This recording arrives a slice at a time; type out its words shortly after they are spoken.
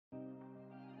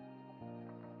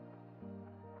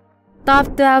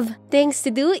Top 12 Things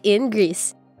to Do in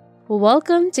Greece.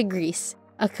 Welcome to Greece,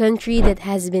 a country that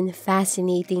has been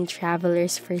fascinating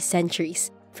travelers for centuries.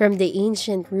 From the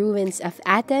ancient ruins of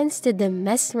Athens to the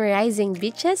mesmerizing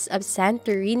beaches of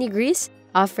Santorini, Greece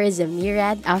offers a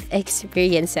myriad of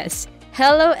experiences.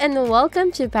 Hello and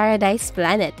welcome to Paradise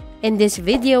Planet. In this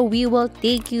video, we will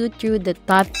take you through the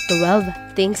top 12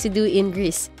 things to do in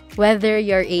Greece. Whether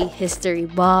you're a history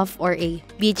buff or a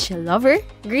beach lover,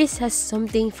 Greece has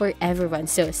something for everyone.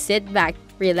 So sit back,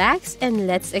 relax, and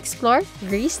let's explore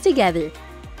Greece together.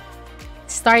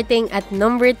 Starting at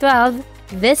number 12,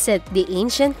 visit the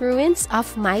ancient ruins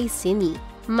of Mycenae.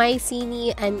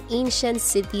 Mycenae, an ancient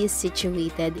city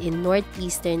situated in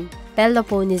northeastern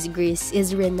Peloponnese, Greece,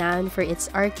 is renowned for its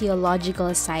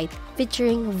archaeological site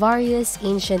featuring various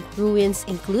ancient ruins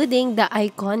including the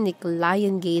iconic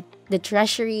Lion Gate, the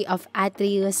treasury of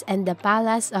Atreus, and the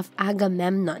palace of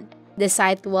Agamemnon. The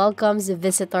site welcomes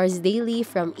visitors daily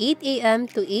from 8 a.m.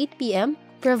 to 8 p.m.,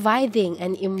 providing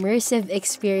an immersive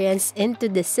experience into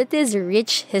the city's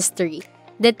rich history.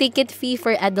 The ticket fee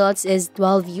for adults is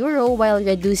 €12 while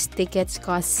reduced tickets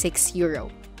cost €6.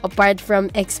 Apart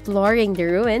from exploring the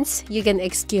ruins, you can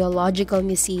archaeological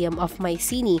museum of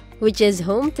Mycenae, which is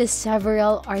home to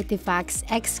several artifacts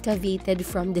excavated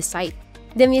from the site.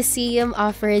 The museum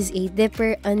offers a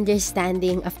deeper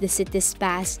understanding of the city's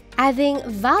past, adding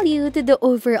value to the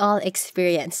overall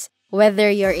experience.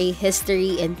 Whether you're a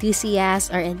history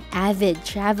enthusiast or an avid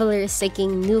traveler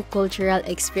seeking new cultural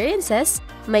experiences,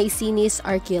 Mycenae's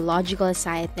archaeological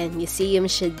site and museum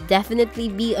should definitely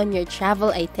be on your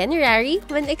travel itinerary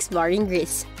when exploring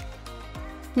Greece.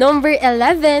 Number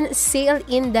 11. Sail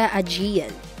in the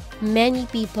Aegean. Many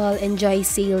people enjoy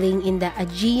sailing in the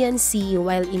Aegean Sea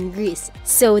while in Greece,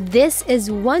 so this is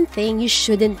one thing you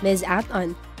shouldn't miss out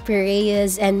on.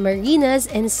 Piraeus and marinas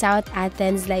in South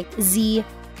Athens like Zee,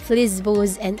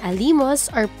 Lesbos, and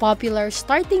Alimos are popular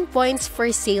starting points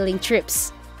for sailing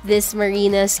trips. These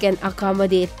marinas can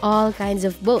accommodate all kinds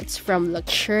of boats, from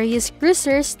luxurious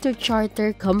cruisers to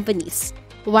charter companies.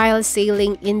 While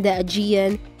sailing in the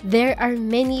Aegean, there are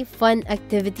many fun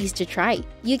activities to try.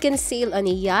 You can sail on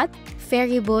a yacht,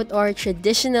 ferry boat, or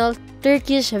traditional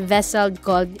Turkish vessel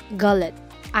called gullet.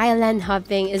 Island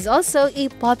hopping is also a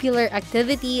popular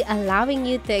activity, allowing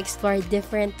you to explore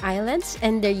different islands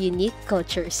and their unique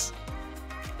cultures.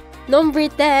 Number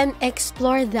 10.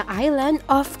 Explore the island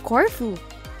of Corfu.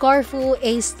 Corfu,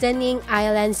 a stunning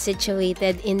island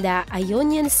situated in the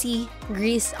Ionian Sea,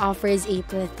 Greece, offers a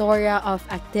plethora of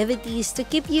activities to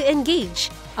keep you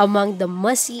engaged. Among the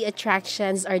must-see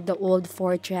attractions are the Old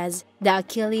Fortress, the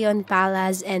Achillean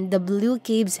Palace, and the Blue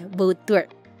Caves boat tour.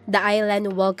 The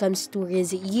island welcomes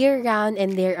tourists year-round,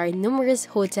 and there are numerous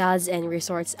hotels and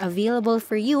resorts available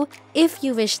for you if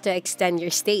you wish to extend your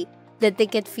stay. The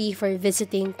ticket fee for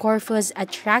visiting Corfu's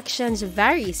attractions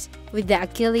varies, with the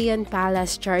Achillean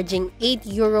Palace charging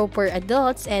 €8 per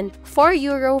adults and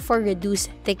 €4 for reduced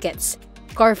tickets.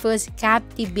 Corfu's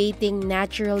captivating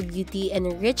natural beauty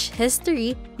and rich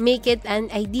history make it an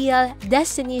ideal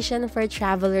destination for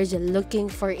travelers looking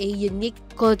for a unique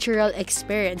cultural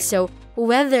experience. So,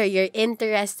 whether you're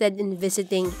interested in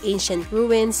visiting ancient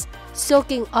ruins,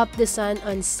 soaking up the sun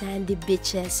on sandy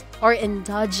beaches, or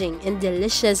indulging in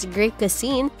delicious Greek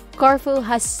cuisine, Corfu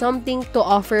has something to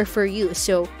offer for you.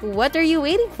 So, what are you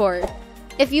waiting for?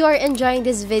 If you are enjoying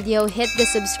this video, hit the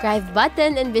subscribe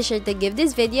button and be sure to give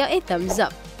this video a thumbs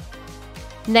up.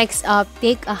 Next up,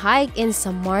 take a hike in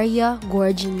Samaria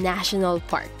Gorge National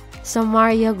Park.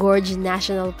 Samaria Gorge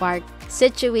National Park,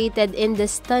 situated in the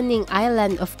stunning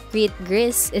island of Crete,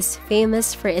 Greece, is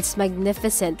famous for its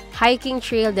magnificent hiking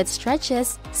trail that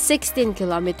stretches 16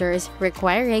 kilometers,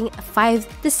 requiring 5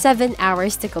 to 7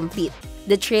 hours to complete.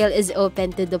 The trail is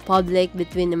open to the public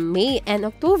between May and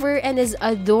October and is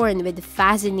adorned with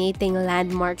fascinating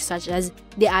landmarks such as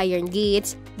the Iron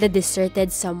Gates, the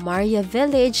deserted Samaria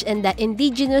village, and the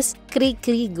indigenous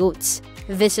Kri-Kri goats.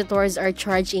 Visitors are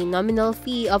charged a nominal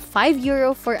fee of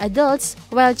 €5 for adults,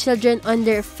 while children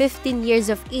under 15 years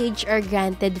of age are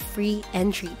granted free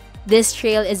entry. This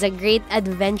trail is a great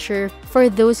adventure for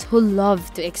those who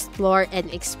love to explore and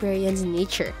experience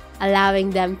nature, allowing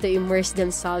them to immerse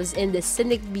themselves in the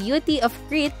scenic beauty of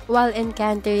Crete while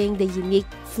encountering the unique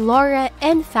flora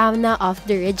and fauna of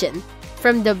the region.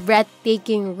 From the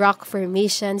breathtaking rock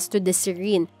formations to the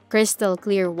serene,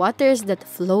 crystal-clear waters that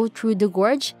flow through the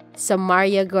gorge,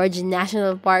 Samaria Gorge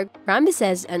National Park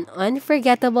promises an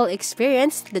unforgettable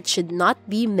experience that should not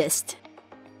be missed.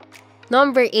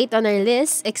 Number 8 on our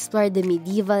list, explore the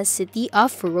medieval city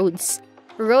of Rhodes.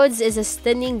 Rhodes is a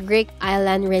stunning Greek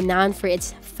island renowned for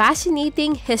its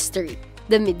fascinating history.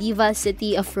 The medieval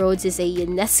city of Rhodes is a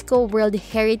UNESCO World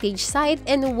Heritage Site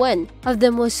and one of the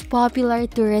most popular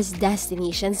tourist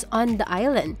destinations on the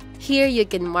island. Here you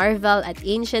can marvel at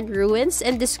ancient ruins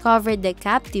and discover the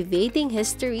captivating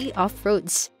history of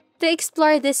Rhodes. To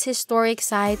explore this historic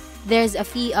site, there's a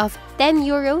fee of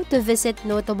 €10 to visit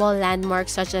notable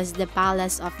landmarks such as the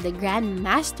Palace of the Grand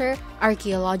Master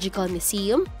Archaeological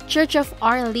Museum, Church of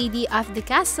Our Lady of the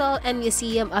Castle, and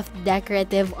Museum of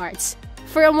Decorative Arts.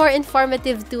 For a more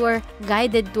informative tour,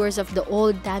 guided tours of the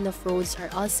old town of Rhodes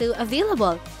are also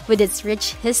available. With its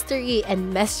rich history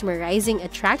and mesmerizing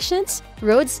attractions,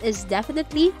 Rhodes is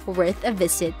definitely worth a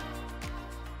visit.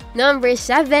 Number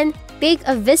 7. Take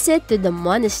a visit to the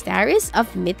monasteries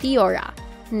of Meteora.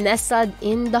 Nestled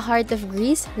in the heart of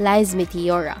Greece lies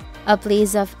Meteora, a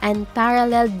place of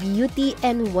unparalleled beauty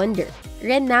and wonder.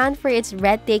 Renowned for its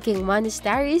breathtaking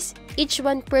monasteries, each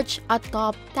one perched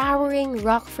atop towering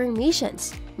rock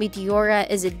formations. Meteora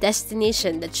is a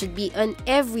destination that should be on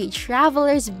every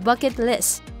traveler's bucket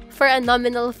list. For a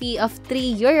nominal fee of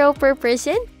 €3 per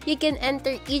person, you can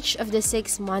enter each of the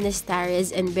 6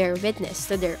 monasteries and bear witness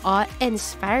to their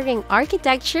awe-inspiring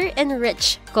architecture and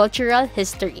rich cultural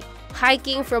history.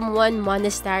 Hiking from one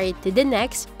monastery to the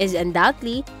next is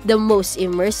undoubtedly the most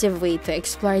immersive way to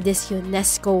explore this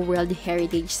UNESCO World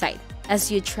Heritage Site.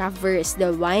 As you traverse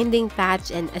the winding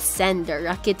path and ascend the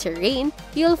rocky terrain,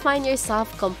 you'll find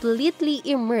yourself completely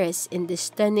immersed in the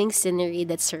stunning scenery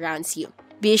that surrounds you.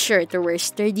 Be sure to wear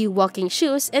sturdy walking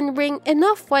shoes and bring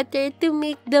enough water to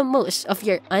make the most of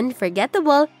your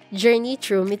unforgettable journey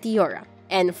through Meteora.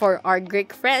 And for our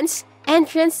Greek friends,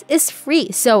 entrance is free,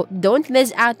 so don't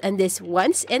miss out on this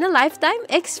once-in-a-lifetime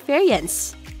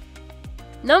experience.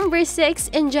 Number 6.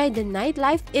 Enjoy the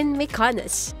nightlife in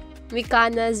Mykonos.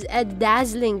 Mykonos, a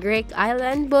dazzling Greek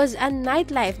island, boasts a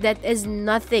nightlife that is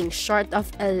nothing short of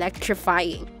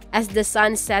electrifying. As the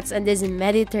sun sets on this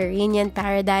Mediterranean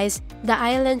paradise, the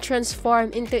island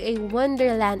transforms into a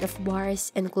wonderland of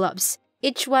bars and clubs,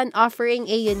 each one offering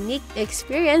a unique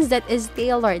experience that is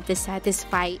tailored to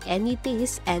satisfy any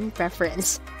taste and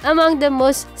preference. Among the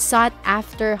most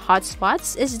sought-after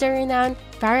hotspots is the renowned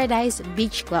Paradise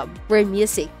Beach Club, where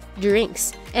music,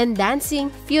 drinks, and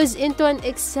dancing fuse into an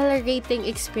exhilarating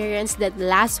experience that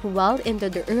lasts well into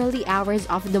the early hours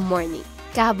of the morning.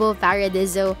 Cabo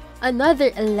Paradiso,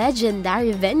 another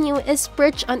legendary venue, is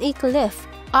perched on a cliff,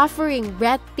 offering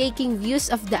breathtaking views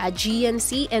of the Aegean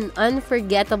Sea and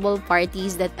unforgettable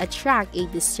parties that attract a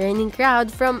discerning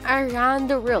crowd from around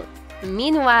the world.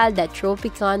 Meanwhile, the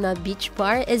Tropicana Beach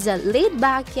Bar is a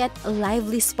laid-back yet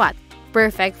lively spot,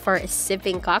 perfect for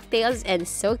sipping cocktails and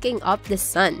soaking up the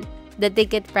sun. The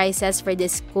ticket prices for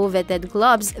these coveted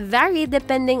clubs vary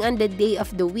depending on the day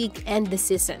of the week and the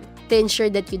season. To ensure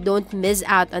that you don't miss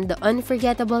out on the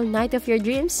unforgettable night of your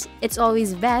dreams, it's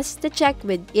always best to check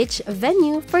with each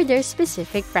venue for their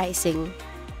specific pricing.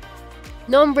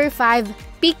 Number 5.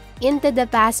 Peek into the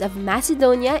past of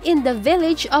Macedonia in the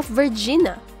village of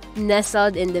Vergina.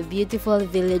 Nestled in the beautiful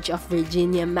village of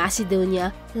Vergina,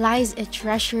 Macedonia, lies a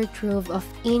treasure trove of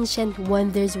ancient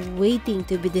wonders waiting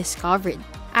to be discovered.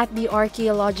 At the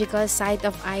archaeological site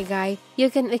of Aigai,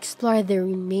 you can explore the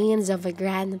remains of a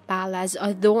grand palace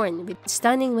adorned with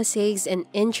stunning mosaics and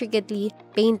intricately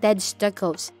painted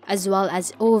stuccos, as well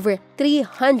as over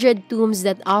 300 tombs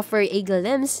that offer a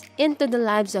glimpse into the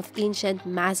lives of ancient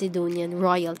Macedonian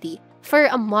royalty. For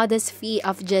a modest fee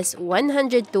of just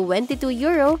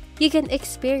 €122, you can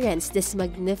experience this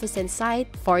magnificent site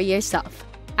for yourself.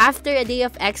 After a day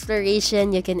of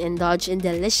exploration, you can indulge in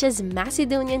delicious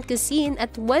Macedonian cuisine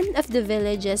at one of the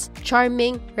village's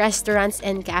charming restaurants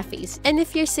and cafes. And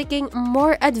if you're seeking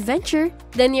more adventure,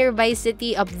 the nearby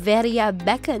city of Veria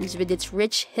beckons with its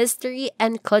rich history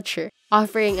and culture,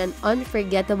 offering an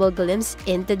unforgettable glimpse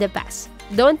into the past.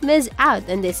 Don't miss out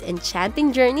on this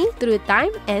enchanting journey through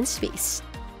time and space.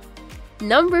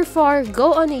 Number 4.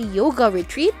 Go on a yoga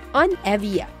retreat on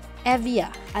Evia. Evia,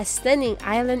 a stunning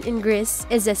island in Greece,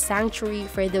 is a sanctuary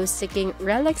for those seeking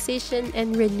relaxation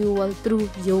and renewal through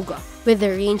yoga. With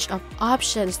a range of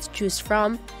options to choose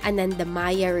from,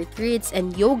 Anandamaya Retreats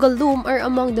and Yoga Loom are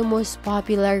among the most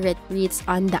popular retreats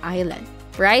on the island.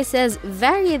 Prices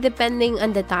vary depending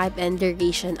on the type and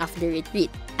duration of the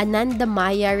retreat.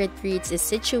 Anandamaya Retreats is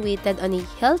situated on a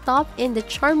hilltop in the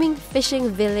charming fishing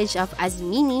village of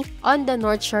Asmini on the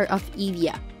north shore of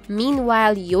Evia.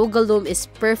 Meanwhile, Yoga Loom is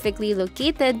perfectly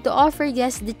located to offer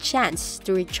guests the chance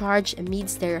to recharge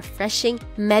amidst the refreshing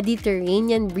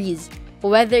Mediterranean breeze.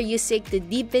 Whether you seek to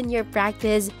deepen your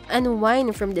practice,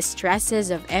 unwind from the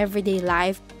stresses of everyday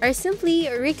life, or simply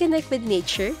reconnect with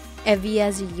nature,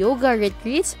 Evia's yoga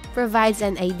retreats provides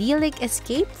an idyllic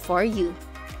escape for you.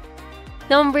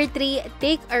 Number 3,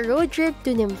 take a road trip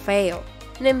to Nimfeo.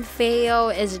 Nimfeo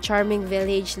is a charming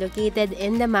village located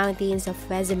in the mountains of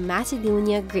West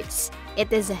Macedonia, Greece.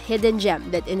 It is a hidden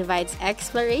gem that invites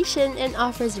exploration and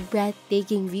offers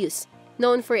breathtaking views.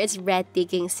 Known for its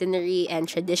breathtaking scenery and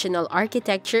traditional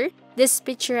architecture, this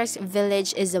picturesque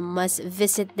village is a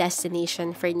must-visit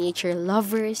destination for nature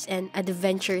lovers and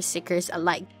adventure seekers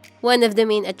alike. One of the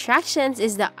main attractions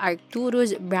is the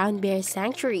Arcturus Brown Bear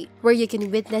Sanctuary, where you can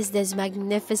witness these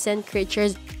magnificent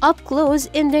creatures up close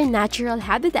in their natural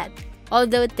habitat.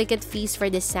 Although ticket fees for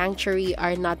the sanctuary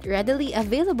are not readily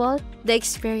available, the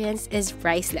experience is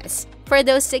priceless. For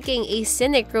those seeking a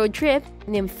scenic road trip,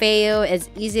 Nimfeo is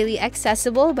easily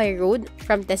accessible by road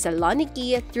from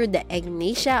Thessaloniki through the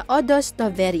Egnatia Odos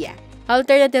Toveria.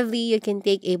 Alternatively, you can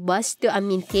take a bus to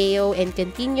Aminteo and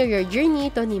continue your journey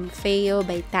to Nimfeo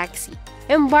by taxi.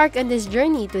 Embark on this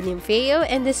journey to Nimfeo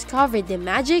and discover the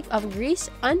magic of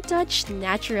Greece's untouched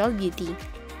natural beauty.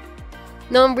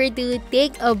 Number 2,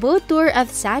 take a boat tour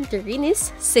of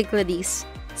Santorini's Cyclades.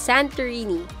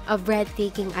 Santorini, a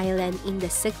breathtaking island in the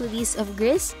Cyclades of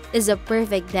Greece, is a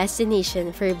perfect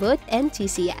destination for boat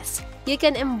enthusiasts. You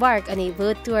can embark on a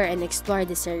boat tour and explore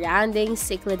the surrounding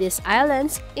Cyclades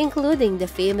Islands, including the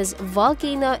famous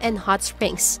volcano and hot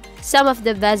springs. Some of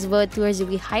the best boat tours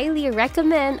we highly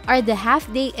recommend are the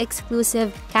half-day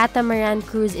exclusive catamaran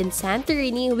cruise in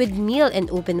Santorini with meal and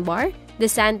open bar, the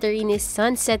Santorini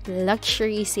Sunset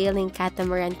Luxury Sailing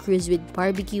Catamaran Cruise with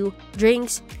barbecue,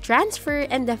 drinks, transfer,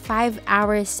 and the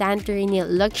 5-hour Santorini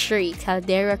Luxury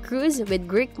Caldera Cruise with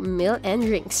Greek meal and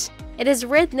drinks. It is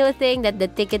worth noting that the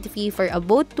ticket fee for a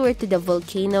boat tour to the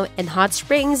volcano and hot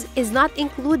springs is not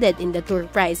included in the tour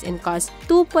price and costs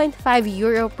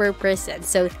 €2.5 per person.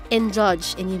 So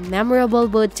indulge in a memorable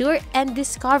boat tour and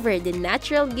discover the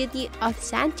natural beauty of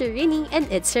Santorini and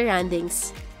its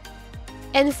surroundings.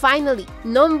 And finally,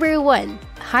 number 1,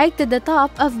 hike to the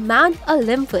top of Mount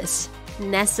Olympus.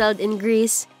 Nestled in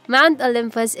Greece, Mount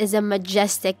Olympus is a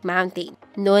majestic mountain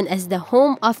known as the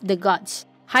home of the gods.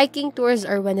 Hiking tours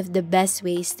are one of the best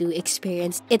ways to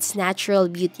experience its natural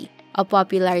beauty. A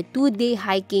popular 2-day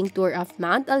hiking tour of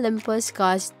Mount Olympus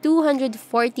costs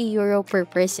 €240 per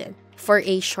person. For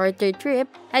a shorter trip,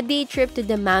 a day trip to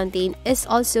the mountain is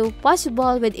also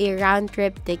possible with a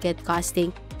round-trip ticket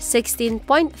costing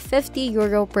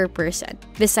 €16.50 per person.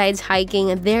 Besides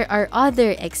hiking, there are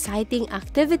other exciting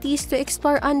activities to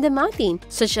explore on the mountain,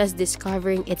 such as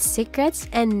discovering its secrets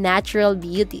and natural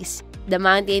beauties. The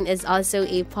mountain is also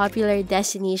a popular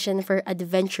destination for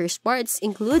adventure sports,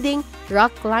 including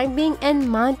rock climbing and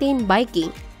mountain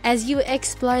biking. As you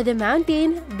explore the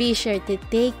mountain, be sure to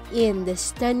take in the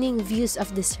stunning views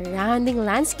of the surrounding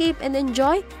landscape and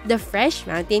enjoy the fresh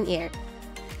mountain air.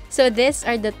 So these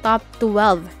are the top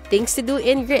 12 things to do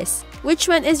in Greece. Which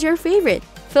one is your favorite?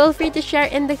 Feel free to share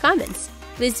in the comments.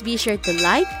 Please be sure to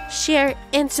like, share,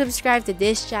 and subscribe to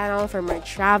this channel for more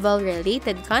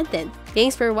travel-related content.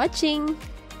 Thanks for watching!